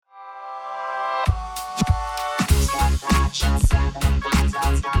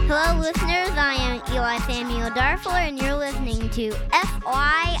Hello, listeners. I am Eli Samuel Darfler, and you're listening to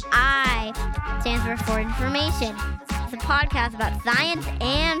FYI. Stands for information. It's a podcast about science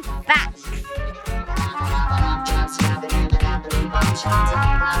and facts.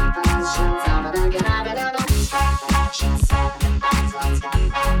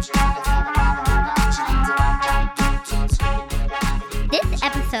 This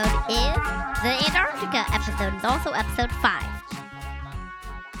episode is the Antarctica episode. It's also episode 5.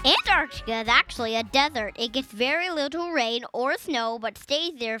 Antarctica is actually a desert. It gets very little rain or snow, but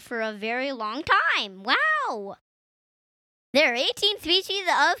stays there for a very long time. Wow! There are 18 species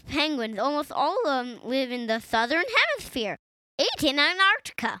of penguins. Almost all of them live in the southern hemisphere, 8 in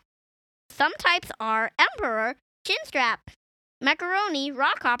Antarctica. Some types are emperor, chinstrap, macaroni,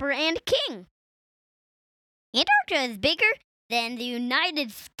 rockhopper, and king. Antarctica is bigger than the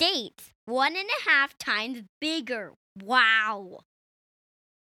United States, 1.5 times bigger. Wow!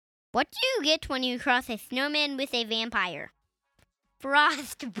 What do you get when you cross a snowman with a vampire?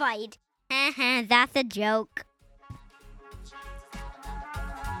 Frostbite. That's a joke.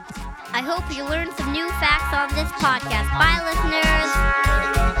 I hope you learned some new facts on this podcast. Bye,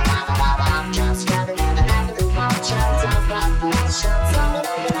 listeners.